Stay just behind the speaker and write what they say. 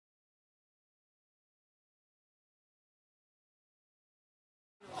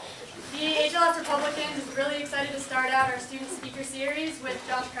excited to start out our student speaker series with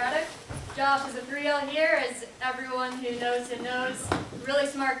Josh Craddock. Josh is a 3L here, as everyone who knows him knows. Really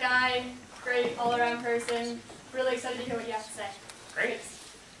smart guy, great all-around person. Really excited to hear what you have to say. Great.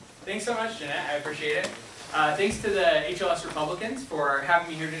 Thanks so much, Jeanette. I appreciate it. Thanks to the HLS Republicans for having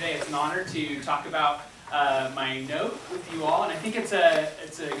me here today. It's an honor to talk about my note with you all, and I think it's a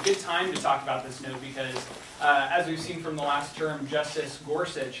good time to talk about this note because, as we've seen from the last term, Justice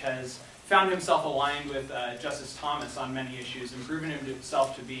Gorsuch has found himself aligned with Justice Thomas on many issues and proven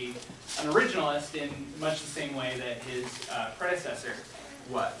himself to be an originalist in much the same way that his predecessor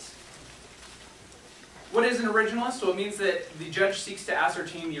was. What is an originalist? Well, it means that the judge seeks to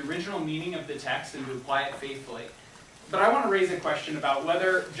ascertain the original meaning of the text and to apply it faithfully. But I want to raise a question about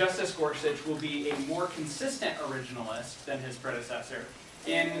whether Justice Gorsuch will be a more consistent originalist than his predecessor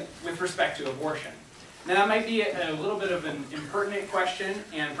with respect to abortion. Now, that might be a little bit of an impertinent question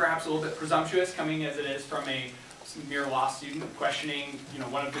and perhaps a little bit presumptuous, coming as it is from a mere law student questioning,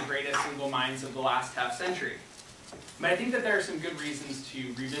 one of the greatest legal minds of the last half-century. But I think that there are some good reasons to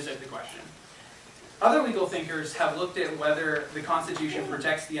revisit the question. Other legal thinkers have looked at whether the Constitution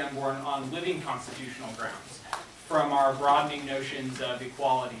protects the unborn on living constitutional grounds, from our broadening notions of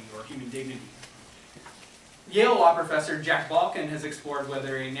equality or human dignity. Yale law professor Jack Balkin has explored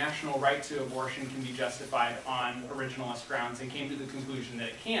whether a national right to abortion can be justified on originalist grounds and came to the conclusion that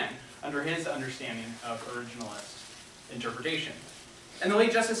it can, under his understanding of originalist interpretation. And the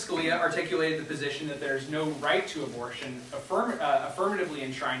late Justice Scalia articulated the position that there's no right to abortion affirmatively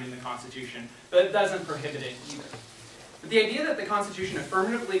enshrined in the Constitution, but it doesn't prohibit it either. But the idea that the Constitution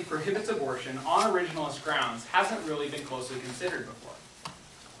affirmatively prohibits abortion on originalist grounds hasn't really been closely considered before.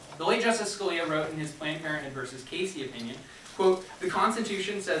 The late Justice Scalia wrote in his Planned Parenthood versus Casey opinion, quote, "The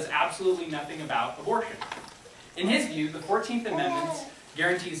Constitution says absolutely nothing about abortion." In his view, the 14th Amendment's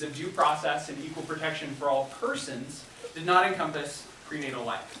guarantees of due process and equal protection for all persons did not encompass prenatal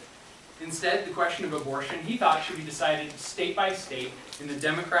life. Instead, the question of abortion, he thought, should be decided state by state in the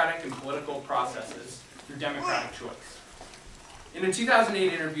democratic and political processes through democratic choice. In a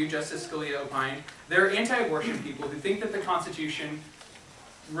 2008 interview, Justice Scalia opined, "There are anti-abortion people who think that the Constitution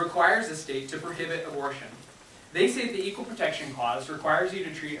requires a state to prohibit abortion. They say the Equal Protection Clause requires you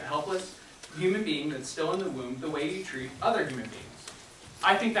to treat a helpless human being that's still in the womb the way you treat other human beings.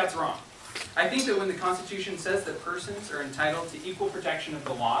 I think that's wrong. I think that when the Constitution says that persons are entitled to equal protection of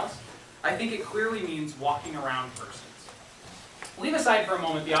the laws, I think it clearly means walking around persons." Leave aside for a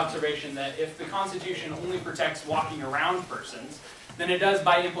moment the observation that if the Constitution only protects walking around persons, then it does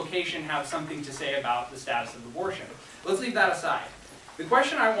by implication have something to say about the status of abortion. Let's leave that aside. The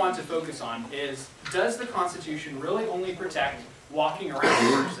question I want to focus on is, does the Constitution really only protect walking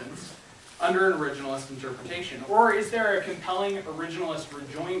around persons under an originalist interpretation? Or is there a compelling originalist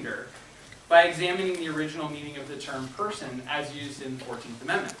rejoinder by examining the original meaning of the term person as used in the 14th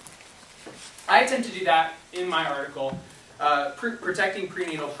Amendment? I attempt to do that in my article, Protecting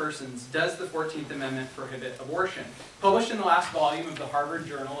Prenatal Persons, Does the 14th Amendment Prohibit Abortion?, published in the last volume of the Harvard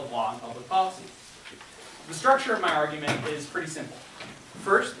Journal of Law and Public Policy. The structure of my argument is pretty simple.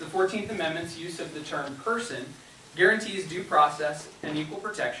 First, the 14th Amendment's use of the term person guarantees due process and equal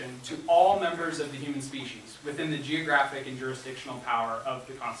protection to all members of the human species within the geographic and jurisdictional power of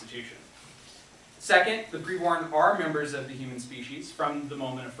the Constitution. Second, the preborn are members of the human species from the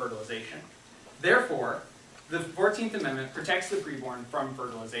moment of fertilization. Therefore, the 14th Amendment protects the preborn from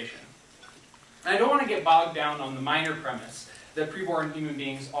fertilization. And I don't want to get bogged down on the minor premise that preborn human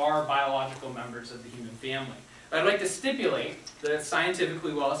beings are biological members of the human family. But I'd like to stipulate that it's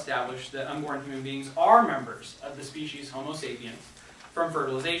scientifically well established that unborn human beings are members of the species Homo sapiens from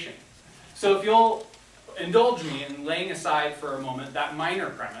fertilization. So if you'll indulge me in laying aside for a moment that minor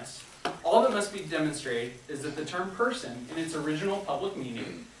premise, all that must be demonstrated is that the term person, in its original public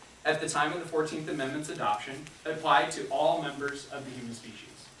meaning, at the time of the 14th Amendment's adoption, applied to all members of the human species.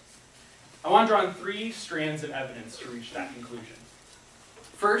 I want to draw on three strands of evidence to reach that conclusion.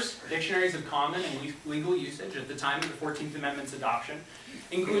 First, dictionaries of common and legal usage at the time of the 14th Amendment's adoption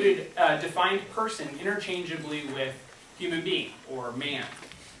included defined person interchangeably with human being, or man.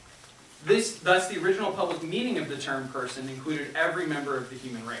 Thus, the original public meaning of the term person included every member of the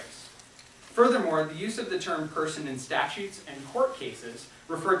human race. Furthermore, the use of the term person in statutes and court cases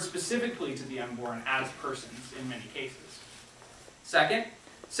referred specifically to the unborn as persons in many cases. Second,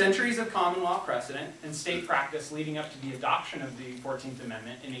 centuries of common law precedent and state practice leading up to the adoption of the 14th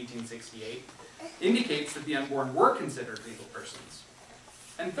Amendment in 1868 indicates that the unborn were considered legal persons.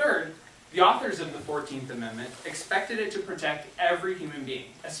 And third, the authors of the 14th Amendment expected it to protect every human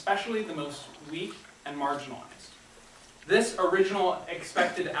being, especially the most weak and marginalized. This original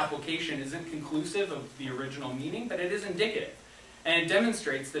expected application isn't conclusive of the original meaning, but it is indicative. And it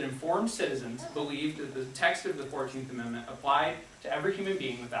demonstrates that informed citizens believed that the text of the 14th Amendment applied to every human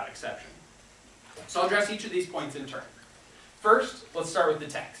being without exception. So I'll address each of these points in turn. First, let's start with the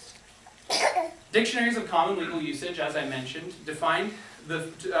text. Dictionaries of common legal usage, as I mentioned, define the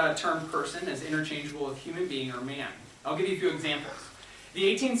term person as interchangeable with human being or man. I'll give you a few examples. The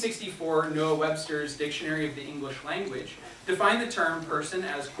 1864 Noah Webster's Dictionary of the English Language defined the term person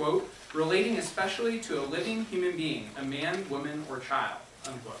as, quote, relating especially to a living human being, a man, woman, or child,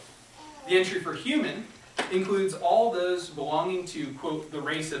 unquote. The entry for human includes all those belonging to, quote, the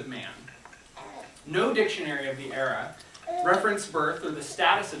race of man. No dictionary of the era referenced birth or the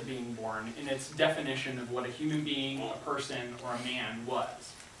status of being born in its definition of what a human being, a person, or a man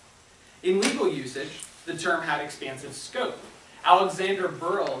was. In legal usage, the term had expansive scope. Alexander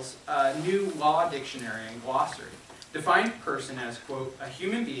Burrell's New Law Dictionary and Glossary defined person as, quote, a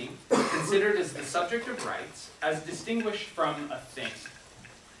human being considered as the subject of rights as distinguished from a thing.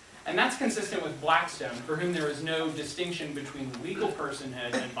 And that's consistent with Blackstone, for whom there is no distinction between legal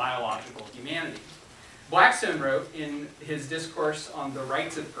personhood and biological humanity. Blackstone wrote in his discourse on the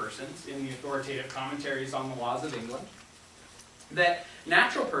rights of persons in the authoritative commentaries on the laws of England that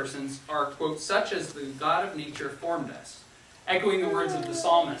natural persons are, quote, such as the God of nature formed us. Echoing the words of the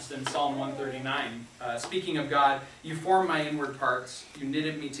psalmist in Psalm 139, speaking of God, you formed my inward parts, you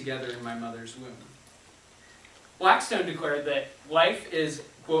knitted me together in my mother's womb. Blackstone declared that life is,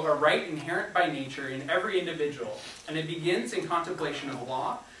 quote, a right inherent by nature in every individual, and it begins in contemplation of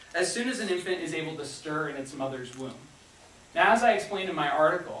law as soon as an infant is able to stir in its mother's womb. Now, as I explained in my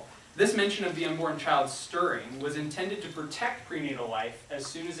article, this mention of the unborn child stirring was intended to protect prenatal life as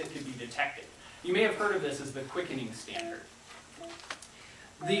soon as it could be detected. You may have heard of this as the quickening standard.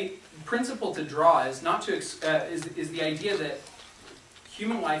 The principle to draw is not to is the idea that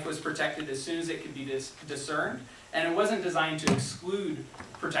human life was protected as soon as it could be discerned, and it wasn't designed to exclude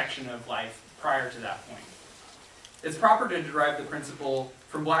protection of life prior to that point. It's proper to derive the principle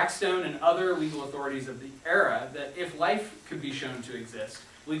from Blackstone and other legal authorities of the era that if life could be shown to exist,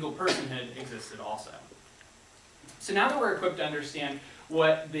 legal personhood existed also. So now that we're equipped to understand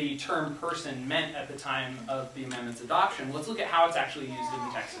what the term person meant at the time of the amendment's adoption, let's look at how it's actually used in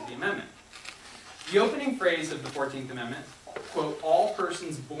the text of the amendment. The opening phrase of the 14th Amendment, quote, all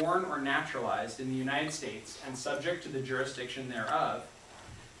persons born or naturalized in the United States and subject to the jurisdiction thereof,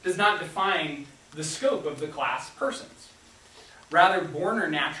 does not define the scope of the class persons. Rather, born or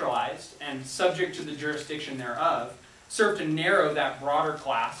naturalized and subject to the jurisdiction thereof serve to narrow that broader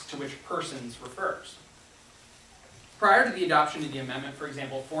class to which persons refers. Prior to the adoption of the amendment, for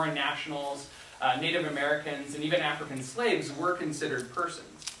example, foreign nationals, Native Americans, and even African slaves were considered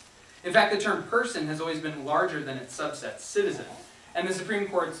persons. In fact, the term person has always been larger than its subset, citizen. And the Supreme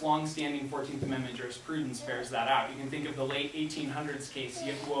Court's long-standing 14th Amendment jurisprudence bears that out. You can think of the late 1800s case,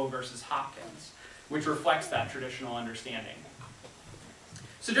 Yipwo versus Hopkins, which reflects that traditional understanding.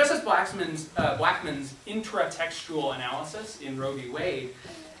 So Justice Blackman's intratextual analysis in Roe v. Wade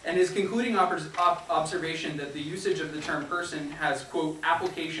and his concluding observation that the usage of the term person has, quote,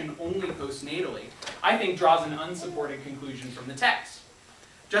 application only postnatally, I think draws an unsupported conclusion from the text.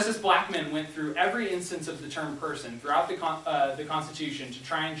 Justice Blackman went through every instance of the term person throughout the Constitution to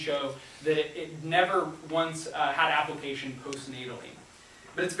try and show that it never once had application postnatally.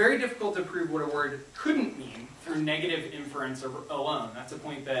 But it's very difficult to prove what a word couldn't mean through negative inference alone. That's a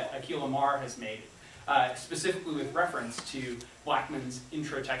point that Akhil Amar has made, specifically with reference to Blackman's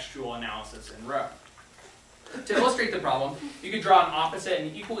intratextual analysis in Roe. To illustrate the problem, you could draw an opposite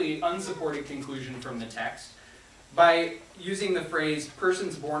and equally unsupported conclusion from the text by using the phrase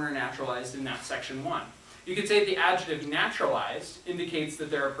persons born or naturalized in that section 1. You could say the adjective naturalized indicates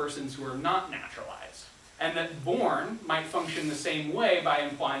that there are persons who are not naturalized, and that born might function the same way by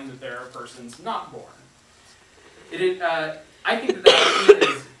implying that there are persons not born. I think that argument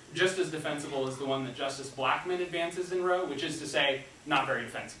is just as defensible as the one that Justice Blackman advances in Roe, which is to say, not very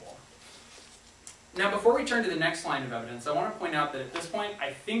defensible. Now, before we turn to the next line of evidence, I want to point out that at this point,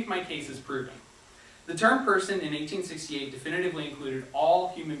 I think my case is proven. The term person in 1868 definitively included all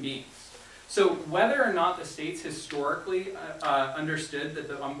human beings. So whether or not the states historically understood that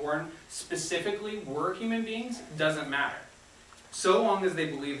the unborn specifically were human beings doesn't matter, so long as they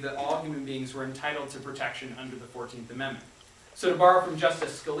believed that all human beings were entitled to protection under the 14th Amendment. So to borrow from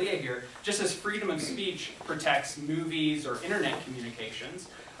Justice Scalia here, just as freedom of speech protects movies or internet communications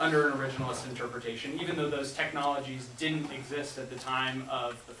under an originalist interpretation, even though those technologies didn't exist at the time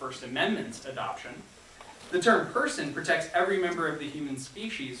of the First Amendment's adoption, the term person protects every member of the human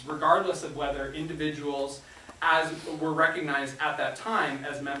species, regardless of whether individuals as were recognized at that time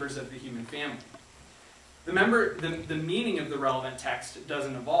as members of the human family. The meaning of the relevant text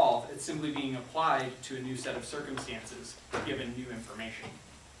doesn't evolve, it's simply being applied to a new set of circumstances, given new information.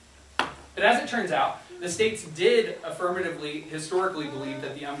 But as it turns out, the states did affirmatively, historically believe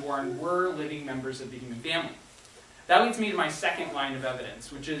that the unborn were living members of the human family. That leads me to my second line of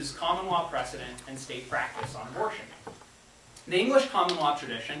evidence, which is common law precedent and state practice on abortion. The English common law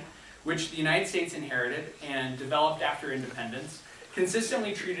tradition, which the United States inherited and developed after independence,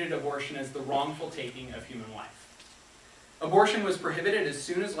 consistently treated abortion as the wrongful taking of human life. Abortion was prohibited as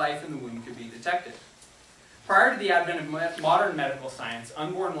soon as life in the womb could be detected. Prior to the advent of modern medical science,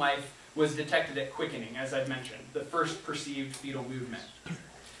 unborn life was detected at quickening, as I've mentioned, the first perceived fetal movement.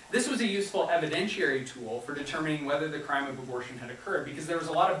 This was a useful evidentiary tool for determining whether the crime of abortion had occurred, because there was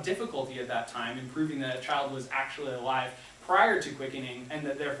a lot of difficulty at that time in proving that a child was actually alive prior to quickening, and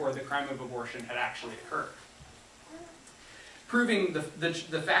that therefore the crime of abortion had actually occurred. Proving the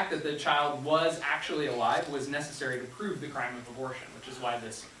fact that the child was actually alive was necessary to prove the crime of abortion, which is why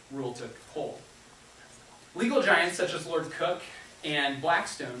this rule took hold. Legal giants such as Lord Coke and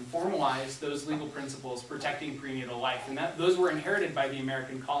Blackstone formalized those legal principles protecting prenatal life, and those were inherited by the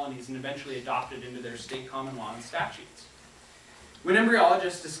American colonies and eventually adopted into their state common law and statutes. When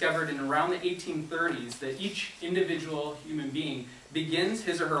embryologists discovered in around the 1830s that each individual human being begins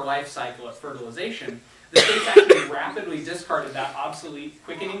his or her life cycle at fertilization, the states actually rapidly discarded that obsolete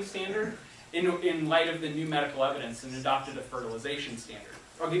quickening standard in light of the new medical evidence and adopted a fertilization standard.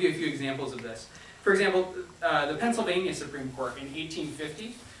 I'll give you a few examples of this. For example, the Pennsylvania Supreme Court in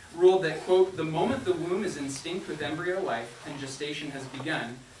 1850 ruled that, quote, the moment the womb is instinct with embryo life and gestation has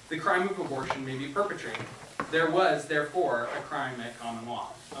begun, the crime of abortion may be perpetrated. There was, therefore, a crime at common law,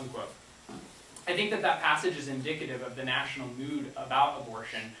 unquote. I think that that passage is indicative of the national mood about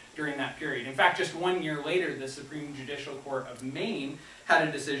abortion during that period. In fact, just 1 year later, the Supreme Judicial Court of Maine had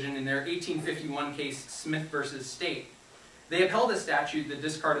a decision in their 1851 case, Smith versus State. They upheld a statute that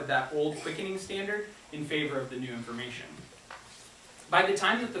discarded that old quickening standard in favor of the new information. By the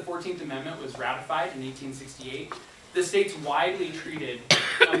time that the 14th Amendment was ratified in 1868, the states widely treated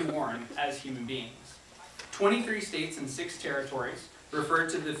unborn as human beings. 23 states and 6 territories referred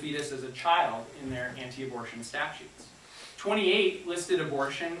to the fetus as a child in their anti-abortion statutes. 28 listed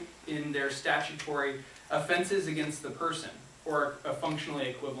abortion in their statutory offenses against the person, or a functionally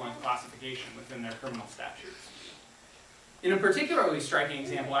equivalent classification within their criminal statutes. In a particularly striking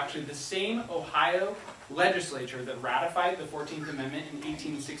example, actually, the same Ohio legislature that ratified the 14th Amendment in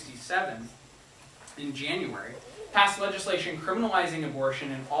 1867, in January, passed legislation criminalizing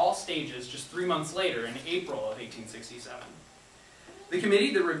abortion in all stages just 3 months later, in April of 1867. The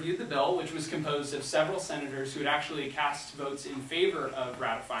committee that reviewed the bill, which was composed of several senators who had actually cast votes in favor of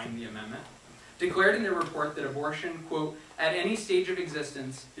ratifying the amendment, declared in their report that abortion, quote, at any stage of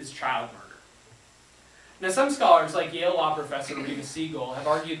existence is child murder. Now, some scholars, like Yale law professor Rita Siegel, have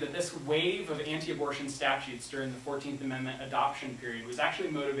argued that this wave of anti-abortion statutes during the 14th Amendment adoption period was actually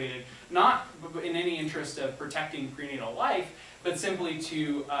motivated not in any interest of protecting prenatal life, but simply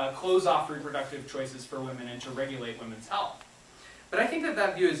to close off reproductive choices for women and to regulate women's health. But I think that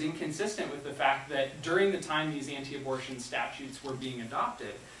that view is inconsistent with the fact that during the time these anti-abortion statutes were being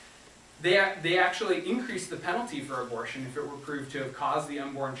adopted, they actually increased the penalty for abortion if it were proved to have caused the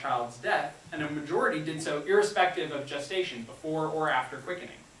unborn child's death, and a majority did so irrespective of gestation, before or after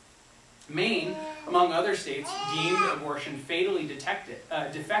quickening. Maine, among other states, deemed abortion fatally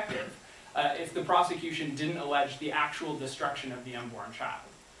defective if the prosecution didn't allege the actual destruction of the unborn child.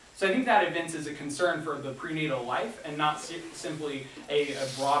 So I think that evinces a concern for the prenatal life and not simply a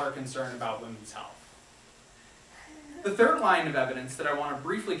broader concern about women's health. The third line of evidence that I want to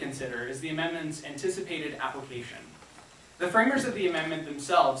briefly consider is the amendment's anticipated application. The framers of the amendment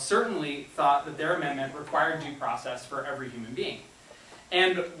themselves certainly thought that their amendment required due process for every human being.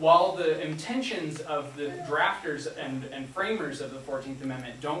 And while the intentions of the drafters and framers of the 14th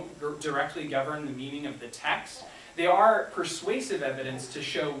Amendment don't directly govern the meaning of the text, they are persuasive evidence to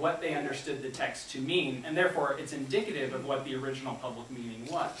show what they understood the text to mean, and therefore it's indicative of what the original public meaning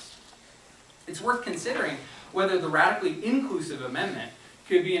was. It's worth considering whether the radically inclusive amendment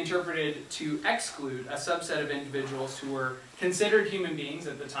could be interpreted to exclude a subset of individuals who were considered human beings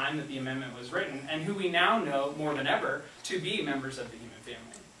at the time that the amendment was written, and who we now know more than ever to be members of the human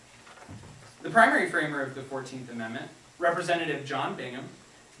family. The primary framer of the 14th Amendment, Representative John Bingham,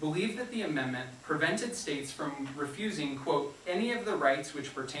 believed that the amendment prevented states from refusing, quote, any of the rights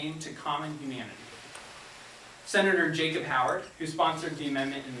which pertain to common humanity. Senator Jacob Howard, who sponsored the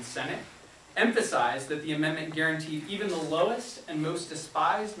amendment in the Senate, emphasized that the amendment guaranteed even the lowest and most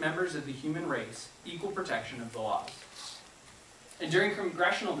despised members of the human race equal protection of the laws. And during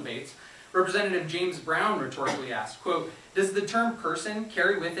congressional debates, Representative James Brown rhetorically asked, quote, "Does the term person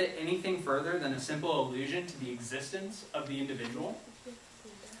carry with it anything further than a simple allusion to the existence of the individual?"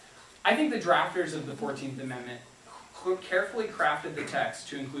 I think the drafters of the 14th Amendment carefully crafted the text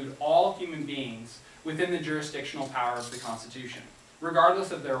to include all human beings within the jurisdictional power of the Constitution,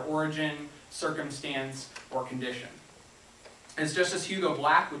 regardless of their origin, circumstance, or condition. As Justice Hugo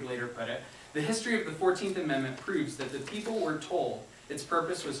Black would later put it, the history of the 14th Amendment proves that the people were told its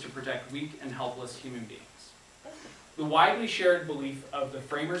purpose was to protect weak and helpless human beings. The widely shared belief of the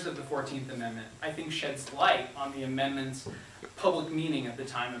framers of the 14th Amendment, I think, sheds light on the amendment's public meaning at the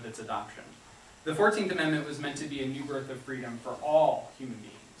time of its adoption. The 14th Amendment was meant to be a new birth of freedom for all human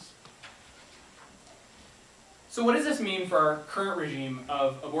beings. So what does this mean for our current regime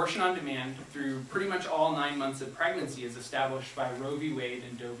of abortion on demand through pretty much all 9 months of pregnancy as established by Roe v. Wade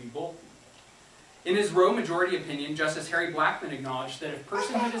and Doe v. Bolton? In his Roe majority opinion, Justice Harry Blackmun acknowledged that if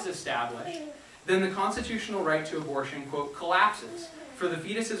personhood is established, then the constitutional right to abortion, quote, collapses, for the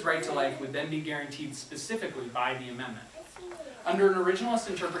fetus's right to life would then be guaranteed specifically by the amendment. Under an originalist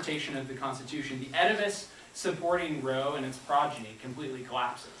interpretation of the Constitution, the edifice supporting Roe and its progeny completely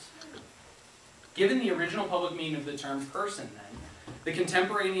collapses. Given the original public meaning of the term person, then, the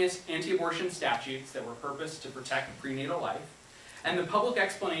contemporaneous anti-abortion statutes that were purposed to protect prenatal life, and the public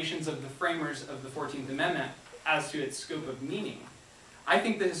explanations of the framers of the 14th Amendment as to its scope of meaning, I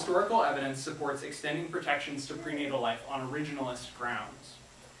think the historical evidence supports extending protections to prenatal life on originalist grounds.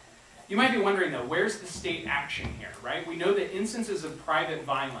 You might be wondering, though, where's the state action here, right? We know that instances of private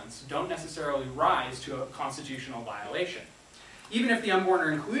violence don't necessarily rise to a constitutional violation. Even if the unborn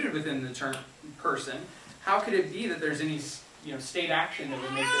are included within the term person, how could it be that there's any state action that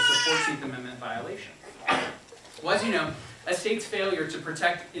would make this a 14th Amendment violation? Well, as you know, a state's failure to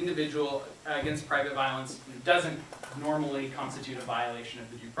protect individual against private violence doesn't normally constitute a violation of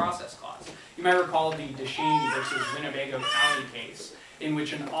the Due Process Clause. You might recall the DeShane versus Winnebago County case, in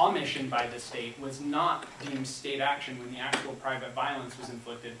which an omission by the state was not deemed state action when the actual private violence was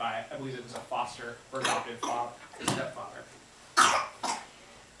inflicted by, I believe it was a foster or adoptive stepfather.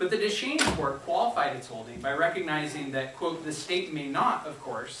 But the DeShane court qualified its holding by recognizing that, quote, the state may not, of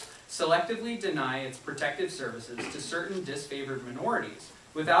course, selectively deny its protective services to certain disfavored minorities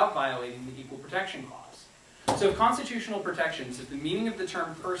without violating the Equal Protection Clause. So if constitutional protections, if the meaning of the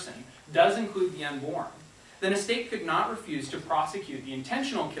term person does include the unborn, then a state could not refuse to prosecute the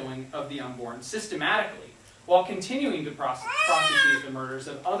intentional killing of the unborn systematically while continuing to prosecute the murders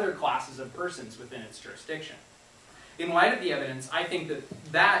of other classes of persons within its jurisdiction. In light of the evidence, I think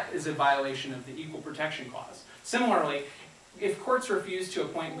that that is a violation of the Equal Protection Clause. Similarly, if courts refuse to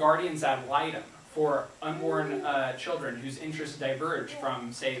appoint guardians ad litem for unborn children whose interests diverge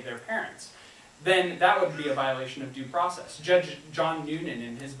from, say, their parents, then that would be a violation of due process. Judge John Noonan,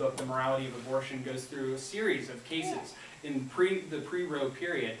 in his book, The Morality of Abortion, goes through a series of cases in the pre-Roe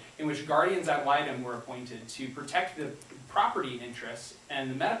period in which guardians ad litem were appointed to protect the property interests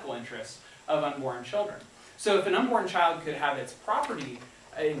and the medical interests of unborn children. So if an unborn child could have its property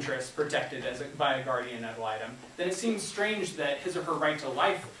interests protected by a guardian ad litem, then it seems strange that his or her right to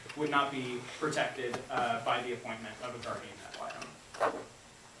life would not be protected by the appointment of a guardian ad litem.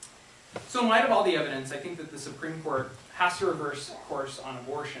 So in light of all the evidence, I think that the Supreme Court has to reverse course on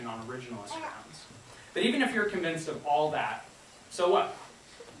abortion on originalist grounds. But even if you're convinced of all that, so what?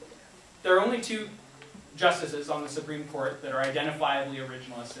 There are only two justices on the Supreme Court that are identifiably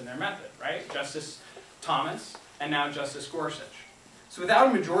originalist in their method, right? Justice Thomas and now Justice Gorsuch. So without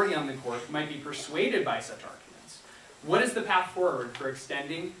a majority on the court who might be persuaded by such arguments, what is the path forward for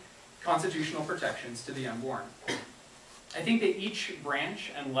extending constitutional protections to the unborn? I think that each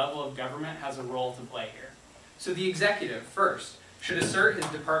branch and level of government has a role to play here. So the executive, first, should assert his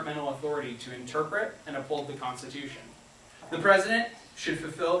departmental authority to interpret and uphold the Constitution. The president should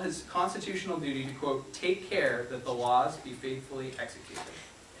fulfill his constitutional duty to, quote, take care that the laws be faithfully executed.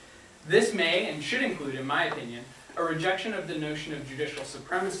 This may and should include, in my opinion, a rejection of the notion of judicial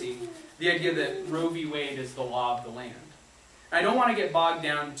supremacy, the idea that Roe v. Wade is the law of the land. I don't want to get bogged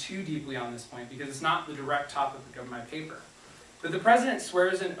down too deeply on this point because it's not the direct topic of my paper. But the president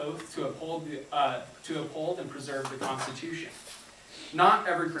swears an oath to uphold and preserve the Constitution, not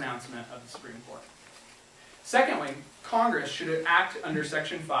every pronouncement of the Supreme Court. Secondly, Congress should act under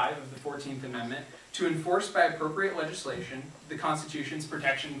Section 5 of the 14th Amendment to enforce by appropriate legislation the Constitution's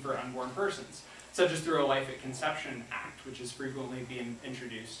protection for unborn persons, such as through a Life at Conception Act, which is frequently being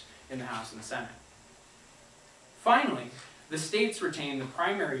introduced in the House and the Senate. Finally, the states retain the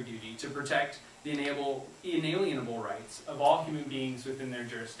primary duty to protect the inalienable rights of all human beings within their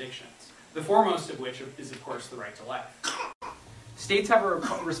jurisdictions, the foremost of which is, of course, the right to life. States have a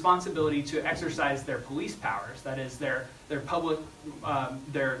responsibility to exercise their police powers, that is, their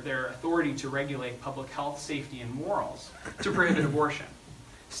authority to regulate public health, safety, and morals, to prohibit abortion.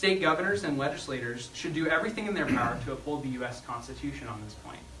 State governors and legislators should do everything in their power to uphold the U.S. Constitution on this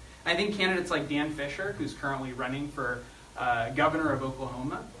point. I think candidates like Dan Fisher, who's currently running for governor of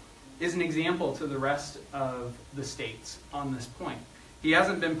Oklahoma, is an example to the rest of the states on this point. He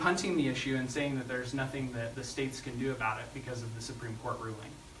hasn't been punting the issue and saying that there's nothing that the states can do about it because of the Supreme Court ruling.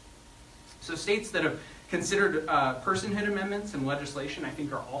 So states that have considered personhood amendments and legislation, I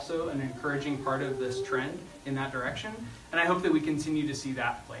think, are also an encouraging part of this trend in that direction, and I hope that we continue to see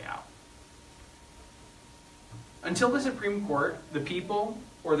that play out. Until the Supreme Court, the people,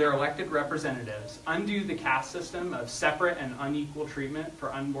 or their elected representatives, undo the caste system of separate and unequal treatment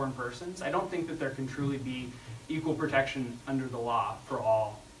for unborn persons, I don't think that there can truly be equal protection under the law for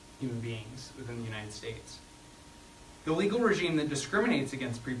all human beings within the United States. The legal regime that discriminates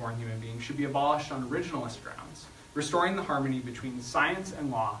against preborn human beings should be abolished on originalist grounds, restoring the harmony between science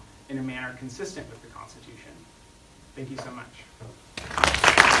and law in a manner consistent with the Constitution. Thank you so much.